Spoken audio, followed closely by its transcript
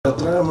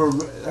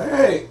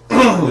Alright.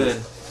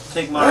 Good.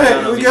 Take mine.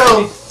 Alright, here we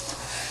go.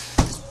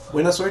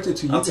 Buena suerte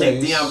to you I'll guys.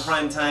 take Deion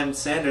Primetime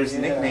Sanders'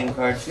 nickname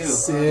card too.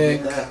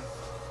 Sick.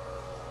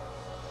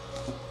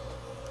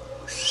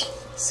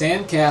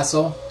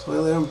 Sandcastle.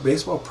 2011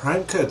 Baseball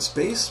Prime Cuts.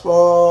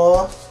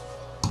 Baseball.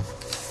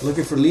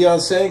 Looking for Leon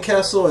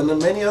Sandcastle and then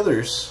many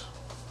others.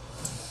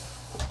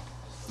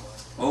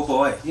 Oh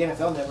boy. The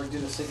NFL Network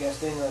did a sick ass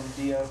thing on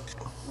the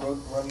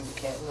running the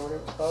Canton or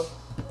whatever it's called.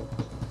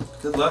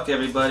 Good luck,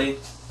 everybody.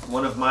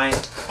 One of my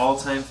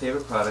all-time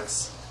favorite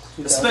products,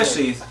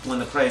 especially when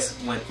the price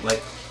went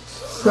like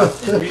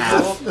in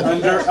half.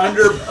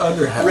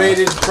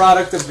 Underrated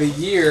product of the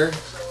year.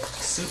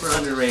 Super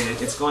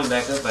underrated. It's going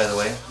back up, by the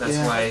way. That's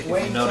why, if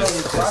you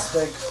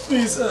notice,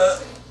 these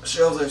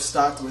shelves are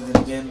stocked with it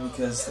again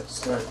because the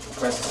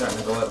price is starting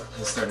to go up.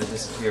 It's starting to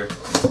disappear.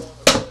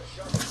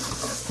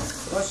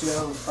 Plus, you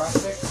got all the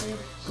prospects, dude.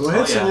 Go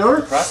ahead,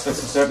 senor. The prospects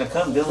are starting to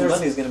come. Dylan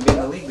Bundy's going to be in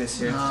the league this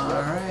year. All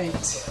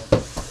right.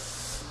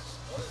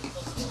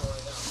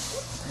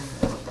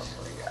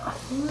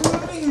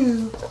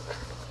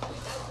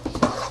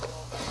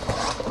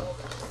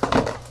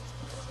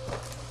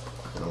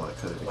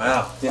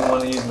 Wow, didn't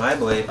want to use my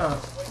blade.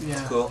 Oh, yeah.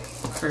 That's cool. I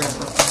forgot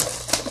about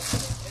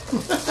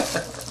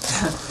that.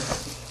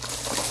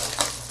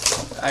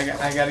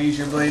 I gotta use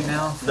your blade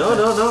now? No.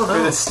 For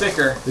the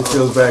sticker. It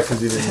feels bad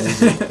because you didn't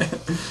use it.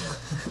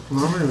 I'm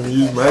going to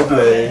use my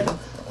blade.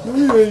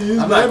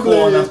 I'm not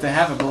cool enough to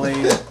have a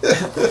blade.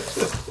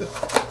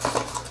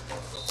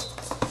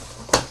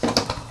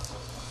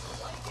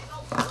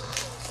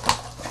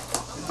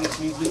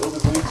 We open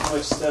way too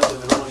much stuff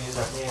that we don't want to use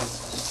our hands.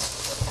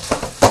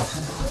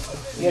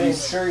 You gotta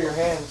insure your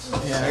hands.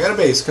 Yeah. I got a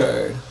base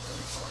card.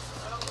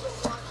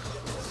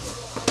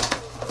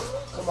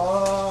 Come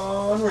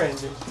on,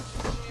 Randy.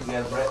 You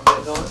got a bet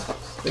going?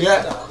 We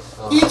got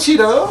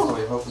Ichiro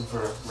We're hoping for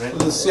for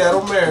the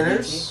Seattle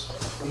Mariners.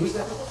 Who's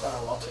that?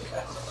 Oh, I'll take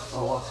that.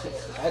 Oh, I'll take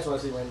that. I just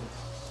want to see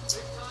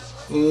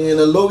Randy. And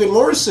a Logan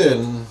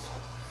Morrison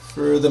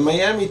for the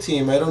Miami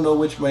team. I don't know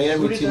which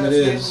Miami team it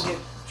is.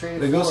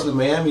 But it goes to the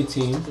Miami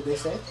team. Did they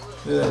say?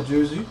 Look at that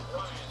jersey.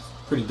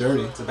 Pretty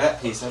dirty. It's a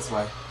bat piece, that's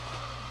why.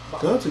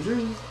 No, it's a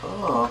jersey.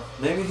 Oh,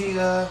 maybe he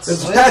It's a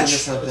slid patch. into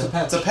something. It's a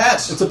patch. It's a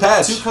patch. It's a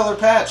patch. Two-color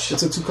patch.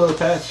 It's a two-color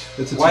patch.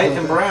 It's a White two-color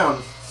and patch.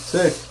 brown.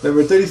 Sick.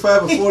 Number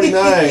 35 of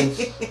 49.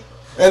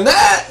 And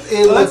that,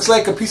 it looks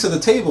like a piece of the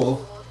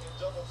table.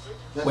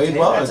 Wade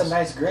Boggs. That's a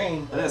nice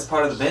grain. And that's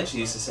part of the bench he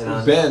used to sit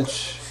on.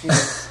 Bench.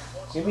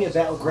 Give me a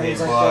bat with grains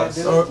Wade like Boggs.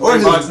 that, dude. Or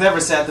Wade Boggs his, never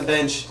sat the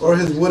bench. or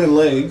his wooden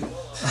leg.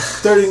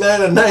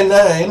 39 of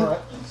 99. Alright.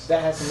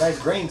 That has some nice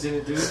grains in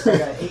it, dude. I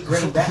got an 8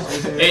 grain bat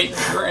right there. 8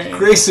 grain.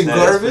 Grayson That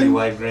is pretty Garvin.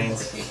 wide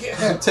grains.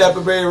 Yeah.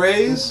 Tampa Bay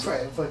Rays.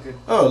 Right, fucking.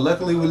 Oh,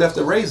 luckily we left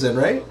the Rays in,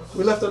 right?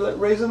 We left the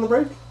Rays in the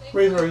break?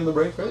 Rays are in the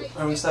break, right?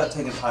 And we stopped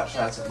taking pot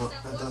shots at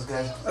those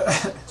guys.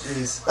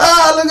 Jeez.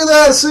 Ah, look at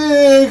that,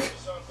 sick!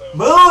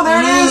 Boom,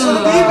 there it is for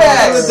the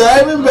D-backs. The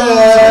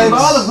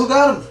Diamondbacks. Who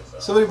got him?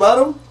 Somebody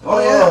bought him? Oh,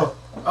 yeah.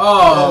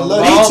 Oh,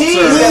 BT.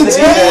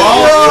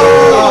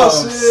 Oh,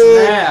 sick.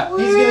 snap.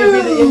 He's gonna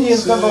be the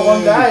Indians'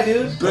 #1 guy,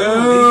 dude.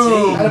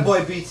 Boom.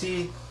 Attaboy,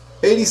 BT.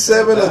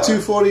 87 of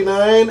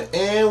 249.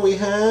 And we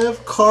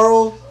have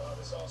Carl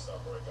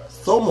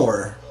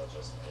Thomore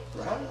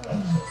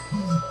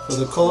for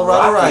the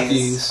Colorado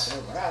Rockies.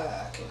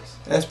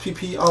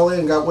 SPP All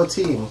In got what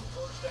team?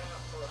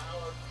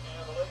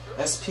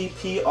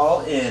 SPP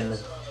All In.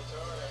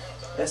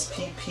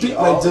 SPP Beat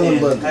my All Dylan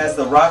In Bundy. has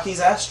the Rockies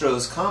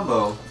Astros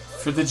combo.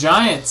 For the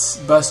Giants,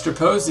 Buster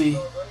Posey,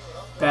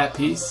 bat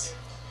piece.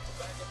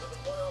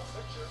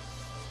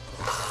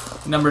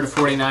 Number to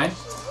 49.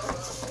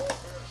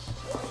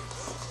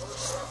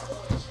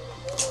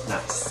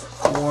 Nice.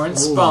 Warren Oh,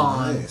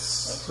 Spahn.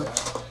 nice.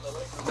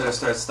 Better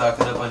start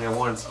stocking up on your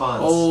Warren Spahns.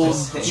 Old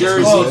Just-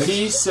 jersey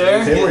piece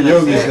there. Him or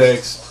Yogi's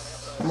next?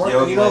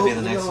 Yogi might be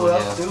the next one,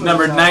 yeah.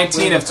 Number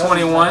 19 of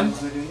 21.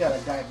 You got a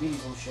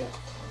diabetes and shit.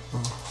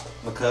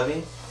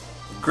 McCovey.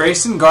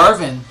 Grayson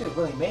Garvin, Get a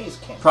Willie Mays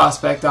can.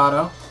 prospect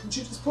auto. Did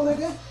you just pull that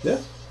guy? Yeah.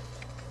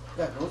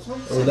 Got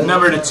Grossman? Oh, that-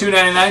 Number to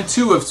 299,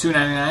 2 of We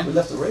 299.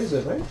 left the Rays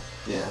in, right?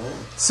 Yeah.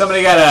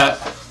 Somebody got a,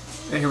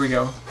 here we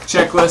go,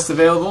 checklist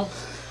available.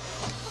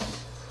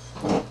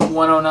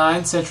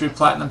 109 Century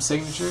Platinum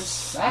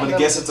Signatures. I'm gonna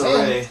guess it's a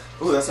Ray.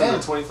 Ooh, that's 10.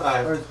 number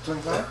 25. Or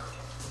 25?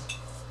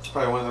 It's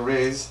probably one of the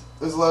Rays.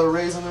 There's a lot of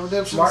Rays on the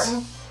redemptions.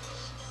 Martin?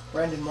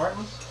 Brandon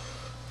Martin?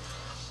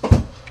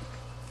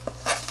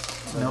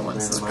 No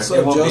one's Martin. So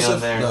It won't be Joseph? on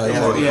there. No, They it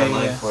have to won't. be Yeah,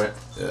 online yeah. for it.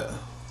 Yeah.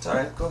 It's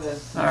alright, go ahead.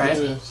 All right.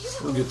 Yeah,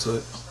 we'll get to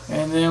it.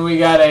 And then we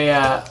got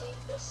a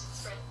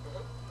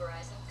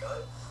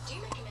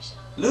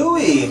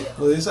Louis!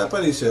 Luis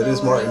Aparicio. It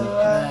is Martin.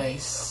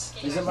 nice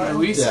Is it Martin?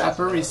 Luis Yeah.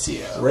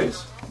 Aparicio.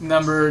 Rays?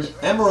 Numbered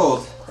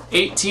Emerald.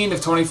 18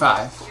 of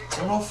 25.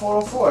 Emerald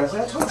 404. Is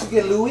that what you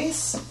get,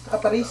 Luis?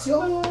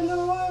 Aparicio?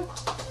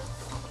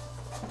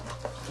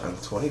 On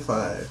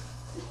 25.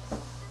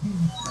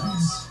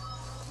 Nice.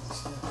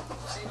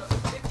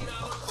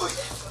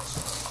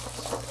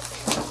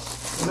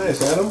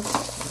 Nice, Adam.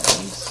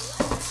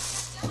 Nice.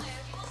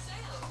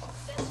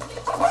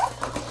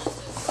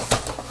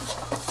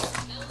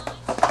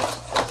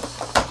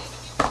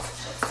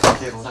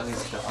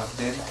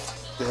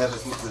 have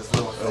this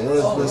little thing. One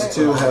of those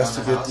two has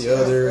to get the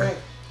other.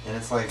 And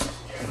it's like,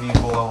 if you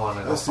blow on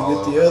it, Has to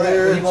follow. get the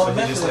other. So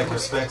he just like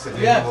respects it.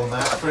 Yeah. He will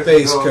not freaking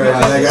Face go card.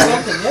 around. I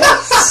got,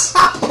 Yes.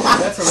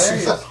 That's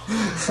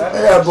hilarious.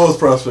 I got both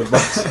prospect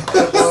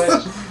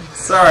boxes.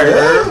 Sorry,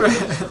 Herb.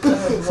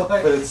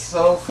 But it's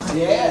so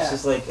funny. Yeah. It's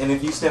just like, and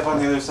if you step on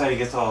the other side, he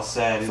gets all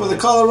sad. For the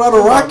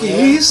Colorado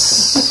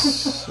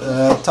Rockies,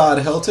 Todd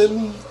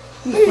Helton.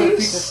 Put a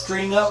piece of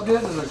string up,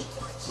 dude.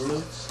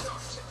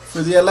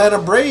 For the Atlanta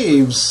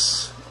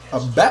Braves, a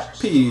bat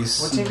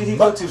piece. What team did he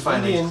go to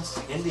finally? Indians.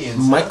 Indians.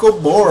 Michael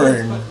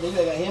Bourne. They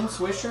got him,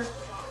 Swisher.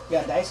 You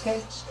got Dice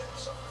K.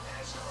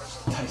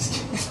 I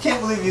can't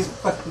believe he's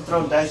fucking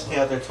thrown Dice K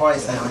out there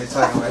twice now when you're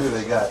talking about who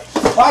they got.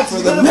 Watch For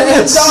he's the gonna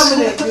Mets.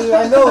 dominate, dude.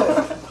 I know it.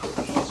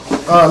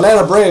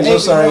 Atlanta Braves. Hey, I'm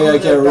sorry, you know I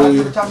who can't the read.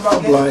 Dodgers were talking about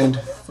I'm blind.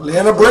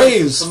 Atlanta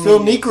Braves. Phil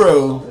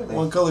Necro,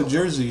 one color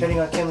jersey. Depending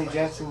on Kenley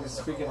Jansen's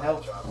freaking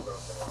help.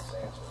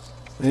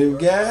 They've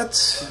got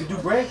You can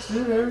do breaks,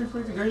 dude. Every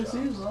freaking great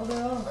season all day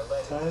long.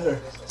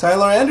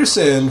 Tyler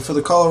Anderson for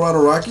the Colorado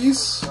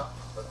Rockies.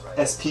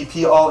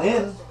 SPP all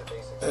in.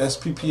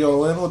 SPP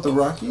all in with the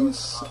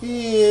Rockies.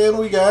 And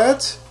we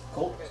got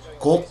Colt.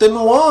 Colton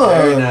Wong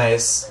Very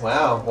nice.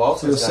 Wow, for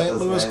Walter's the got St.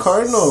 those Louis guys.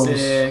 Cardinals.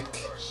 Sick.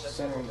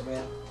 Centering,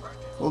 man.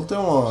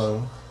 Colton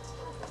Wong.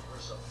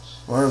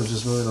 My arm's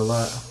just moving a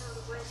lot.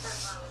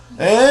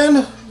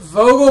 And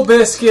Vogel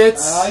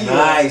biscuits. Yeah.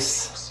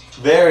 Nice.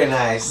 Very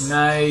nice.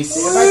 Nice.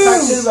 If I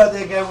talked shit about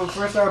that guy when we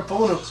first started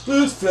pulling him,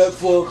 this fat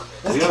fuck.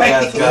 You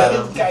guys got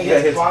him. This guy Yeah,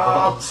 hits hits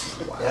bombs.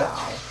 Yeah.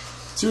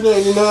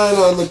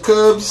 $2.99 on the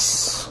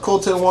Cubs.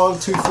 Colton Wong,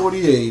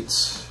 $2.48.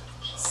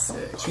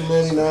 Sick.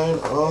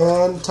 $2.99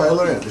 on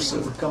Tyler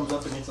Anderson. Comes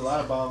up against a lot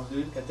of bombs,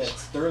 dude. Got that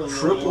Sterling.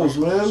 Triples,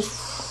 man.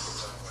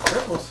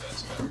 Triples.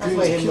 That's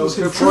why he hit no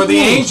triples. For the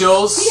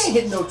Angels, He ain't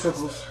hitting no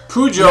triples.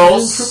 Triples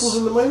Pujols,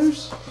 in the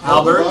minors?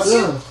 Albert,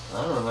 Yeah.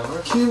 I don't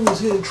remember. Kid was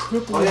hitting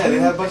triples. Oh yeah, they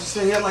had a bunch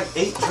of. He had like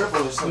 8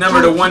 triples or something.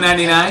 number to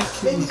 199.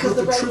 Maybe because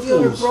the right fielder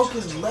triples. broke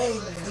his leg.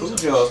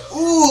 Cujo.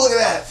 Ooh, look at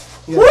that.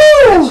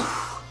 Woo!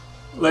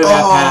 Look at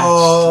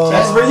that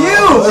That's for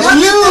you. That's for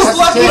you. patch.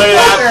 Look at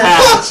that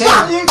patch.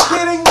 Are you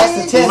kidding That's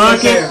the me? 10.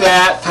 Look at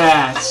that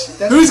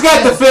patch. Who's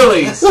got the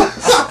Phillies?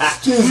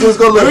 Jeez, let's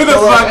go look. Who the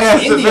fuck has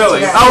the Indians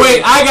Phillies? got Oh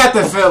wait, I got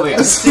the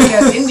Phillies. He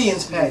has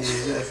Indians patch.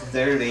 That's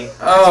dirty.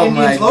 Oh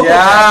my Indians logo. god,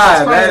 That's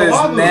that part of the is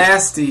Wahoo.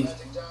 nasty.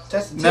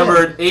 That's the 10.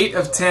 Number 8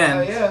 of Oh,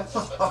 10. yeah.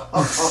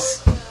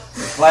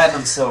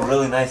 Platinum's so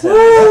really nice.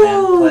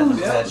 Platinum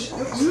touch.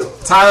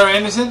 Tyler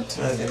Anderson,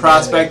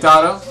 prospect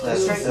auto.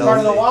 That's That's part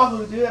of the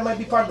Wahoo, dude. That might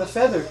be part of the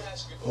feather.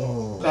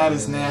 That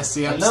is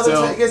nasty. I'm Another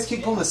time, you still. guys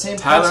keep pulling the same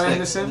Tyler prospect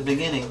Anderson? in the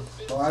beginning.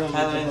 Oh, I don't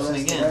Tyler think Anderson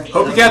that's again. right.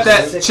 Hope you got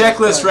that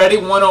checklist ready.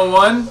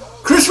 101.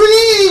 Chris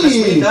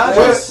Reed!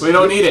 Dodgers. We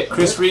don't need it.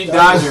 Chris Reed,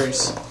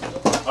 Dodgers.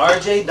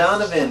 RJ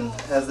Donovan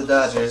has the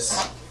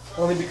Dodgers.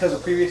 Only because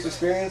of previous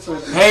experience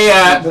with Hey,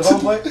 the home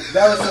plate.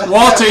 That was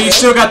Walter, you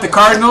still got the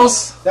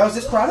Cardinals? That was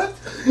his product?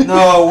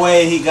 No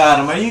way he got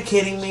him. Are you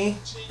kidding me?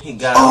 He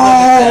got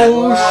him.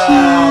 Look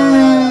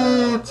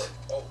at that.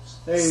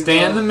 There you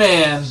Stan go. the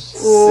man.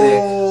 Sick.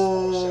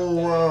 Oh,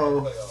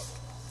 wow.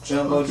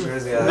 Jumbo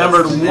jersey.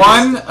 Numbered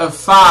 1 of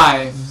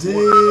 5.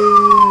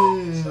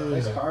 Damn.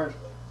 Nice card.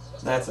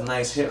 That's a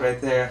nice hit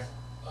right there.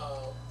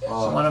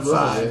 Oh, 1 of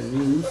 5.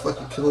 You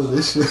fucking killing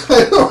this shit.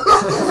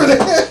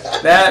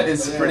 That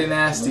is pretty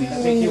nasty. I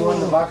think he won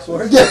the box war.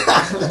 What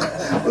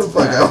the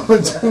fuck I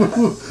want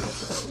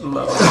to?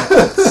 Love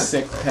that.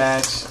 Sick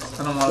patch.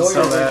 I don't want to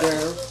sell that.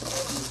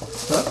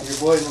 Your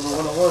boy, number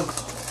 101.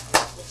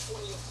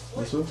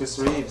 This one? Chris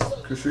Reed.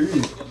 Chris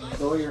Reed.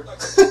 Sawyer.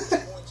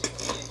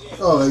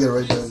 Oh, I gotta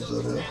write that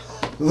down.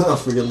 Then I'll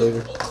forget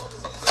later.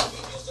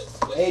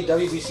 Hey,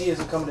 WBC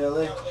isn't coming to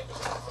LA.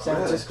 San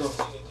Francisco.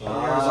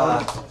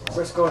 Arizona.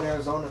 Frisco and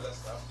Arizona.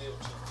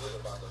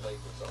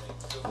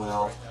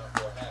 Well,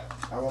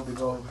 I won't be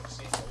going.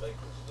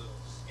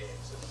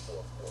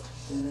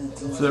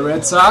 For the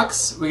Red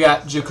Sox, we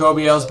got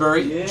Jacoby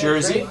Ellsbury,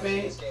 jersey.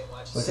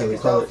 Like how they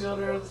call it. I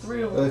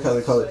like how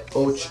they call it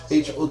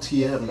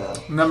HOTM now.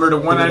 Number to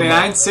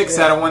 199, 6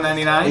 out of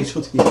 199.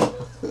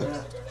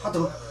 HOTM. Hot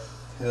dog.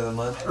 hit of the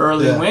month.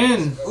 Early Yeah.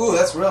 win. Ooh,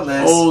 that's real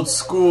nice. Old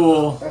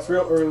school. That's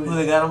real Who early.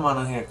 they got him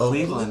on here?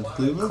 Cleveland.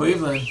 Cleveland?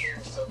 Cleveland.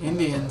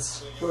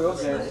 Indians. Who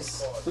else there?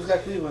 Nice. Who's got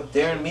Cleveland?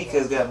 Darren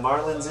Mika's got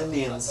Marlins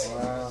Indians.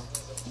 Wow.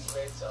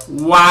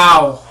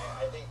 Wow.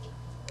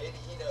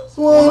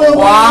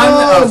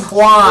 Juan of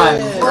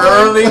Juan.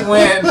 Early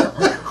win.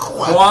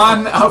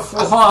 Juan of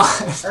Juan.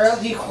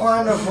 Early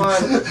Juan of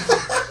Juan.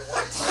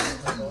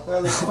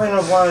 Early Juan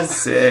of Juan.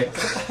 Sick.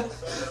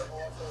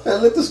 Hey,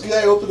 let this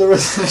guy open the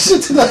rest of the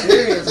shit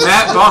tonight.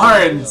 Matt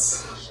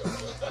Barnes.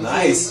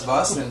 Nice,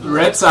 Boston.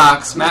 Red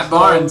Sox. Matt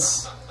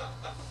Barnes.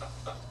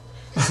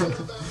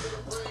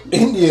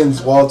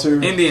 Indians,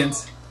 Walter.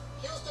 Indians.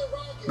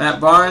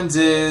 Matt Barnes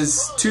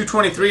is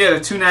 223 out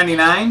of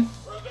 299.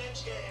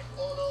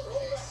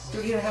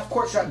 Dude, he had a half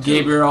court shot. too.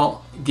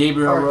 Gabriel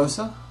Barnes.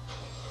 Rosa.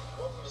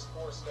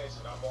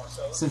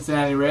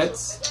 Cincinnati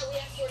Reds.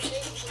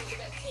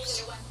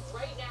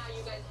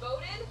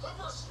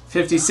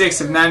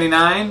 56 of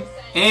 99.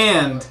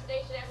 And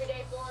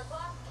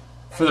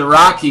for the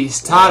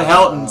Rockies, Todd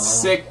Helton,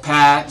 sick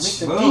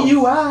patch.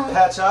 DUI.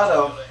 Patch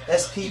auto.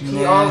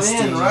 SPP all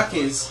in.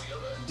 Rockies.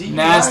 DUI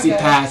Nasty guys.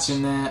 patch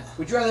in that.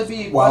 Would you rather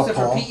be Wild busted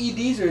for call.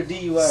 PEDs or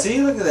DUI?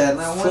 See, look at that.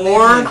 Now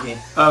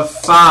 4 of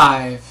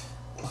 5.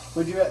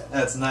 Would you?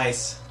 That's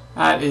nice.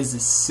 That is a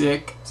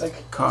sick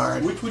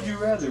card. Which would you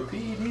rather,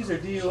 PEDs or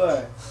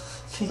DUI?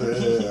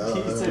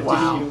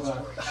 Wow.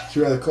 Would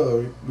you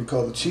rather be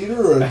called a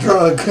cheater or a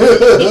drunk?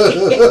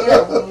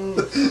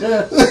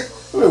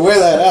 Weigh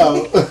that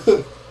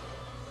out.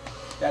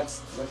 That's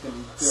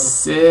fucking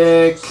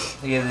Sick.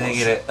 You gotta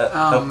get a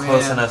Oh,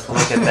 close man. enough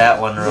look at that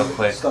one real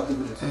quick.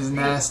 It's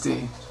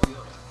nasty.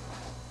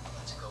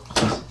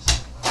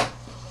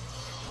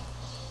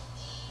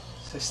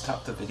 Should I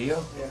stop the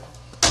video? Yeah.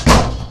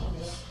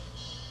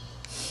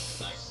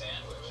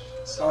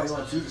 Oh, he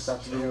wants you to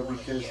stop the video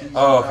because he's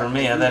Oh, for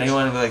me, I thought he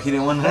wanted to be like, he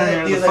didn't want to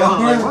hear the He's like,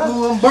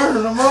 phone. I'm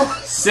burning them up.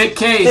 Sick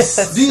case.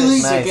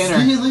 Delete. Sick Nice.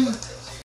 inner. Delete.